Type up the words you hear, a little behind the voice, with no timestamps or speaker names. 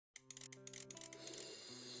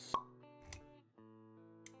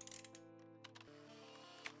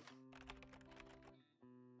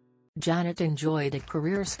Janet enjoyed a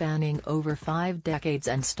career spanning over 5 decades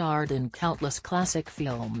and starred in countless classic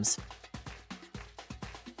films.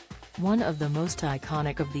 One of the most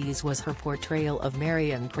iconic of these was her portrayal of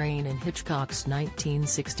Marion Crane in Hitchcock's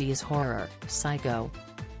 1960s horror, Psycho.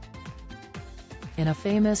 In a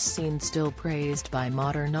famous scene still praised by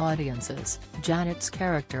modern audiences, Janet's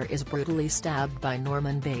character is brutally stabbed by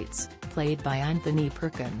Norman Bates, played by Anthony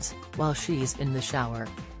Perkins, while she's in the shower.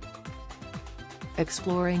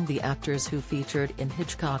 Exploring the actors who featured in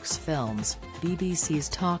Hitchcock's films, BBC's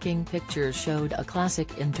Talking Pictures showed a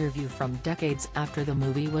classic interview from decades after the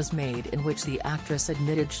movie was made in which the actress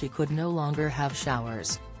admitted she could no longer have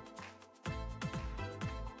showers.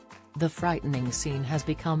 The frightening scene has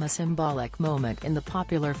become a symbolic moment in the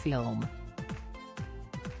popular film.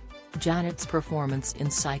 Janet's performance in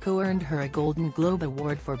Psycho earned her a Golden Globe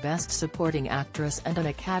Award for Best Supporting Actress and an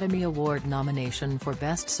Academy Award nomination for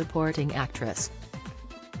Best Supporting Actress.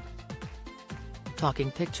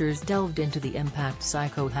 Talking Pictures delved into the impact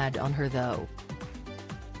Psycho had on her though.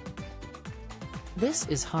 "This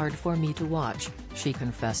is hard for me to watch," she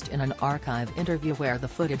confessed in an archive interview where the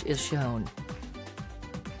footage is shown.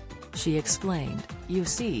 She explained, "You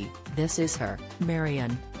see, this is her,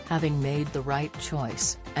 Marion, having made the right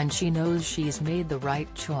choice, and she knows she's made the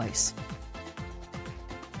right choice.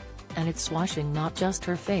 And it's washing not just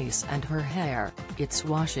her face and her hair, it's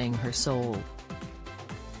washing her soul."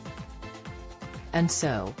 And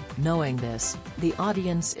so, knowing this, the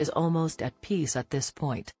audience is almost at peace at this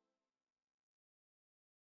point.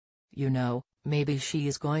 You know, maybe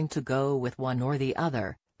she's going to go with one or the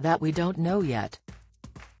other, that we don't know yet.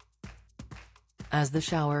 As the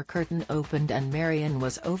shower curtain opened and Marion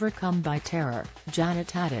was overcome by terror,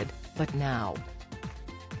 Janet added, "But now.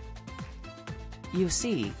 You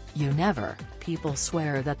see, you never." People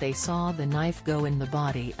swear that they saw the knife go in the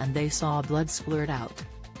body and they saw blood splurt out.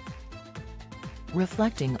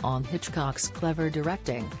 Reflecting on Hitchcock's clever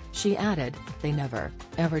directing, she added, "They never,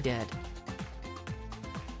 ever did."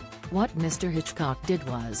 What Mr. Hitchcock did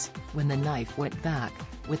was, when the knife went back,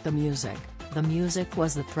 with the music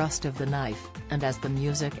was the thrust of the knife, and as the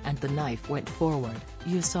music and the knife went forward,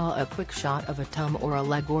 you saw a quick shot of a thumb or a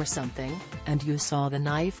leg or something, and you saw the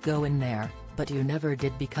knife go in there, but you never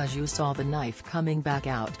did because you saw the knife coming back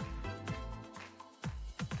out.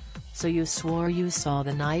 So you swore you saw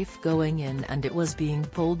the knife going in and it was being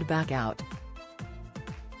pulled back out.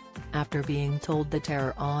 After being told the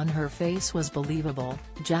terror on her face was believable,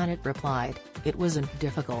 Janet replied, "It wasn't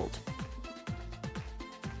difficult.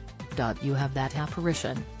 You have that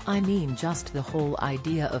apparition, I mean just the whole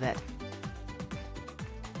idea of it.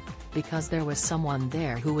 Because there was someone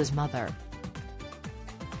there who was mother.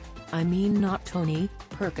 I mean not Tony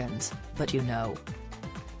Perkins, but you know.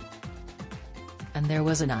 And there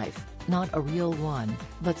was a knife, not a real one,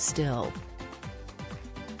 but still.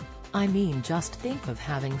 I mean just think of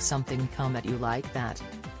having something come at you like that.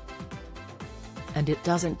 And it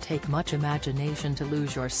doesn't take much imagination to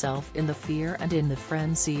lose yourself in the fear and in the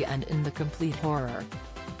frenzy and in the complete horror."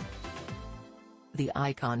 The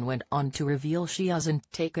icon went on to reveal she hasn't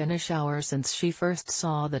taken a shower since she first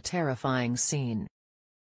saw the terrifying scene.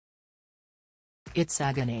 "It's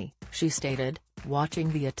agony," she stated,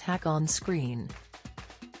 watching the attack on screen.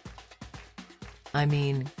 "I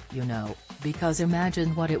mean, you know, because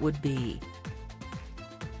imagine what it would be.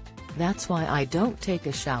 That's why I don't take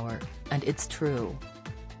a shower, and it's true.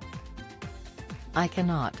 I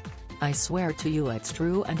cannot. I swear to you it's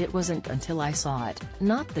true, and it wasn't until I saw it,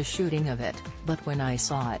 not the shooting of it, but when I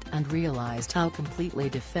saw it and realized how completely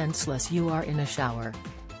defenseless you are in a shower.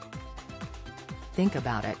 Think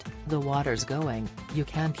about it, the water's going, you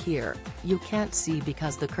can't hear, you can't see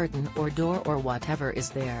because the curtain or door or whatever is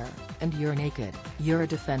there, and you're naked, you're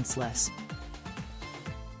defenseless.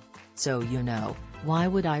 So you know, why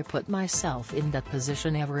would I put myself in that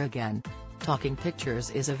position ever again?" Talking Pictures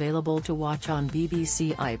is available to watch on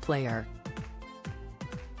BBC iPlayer.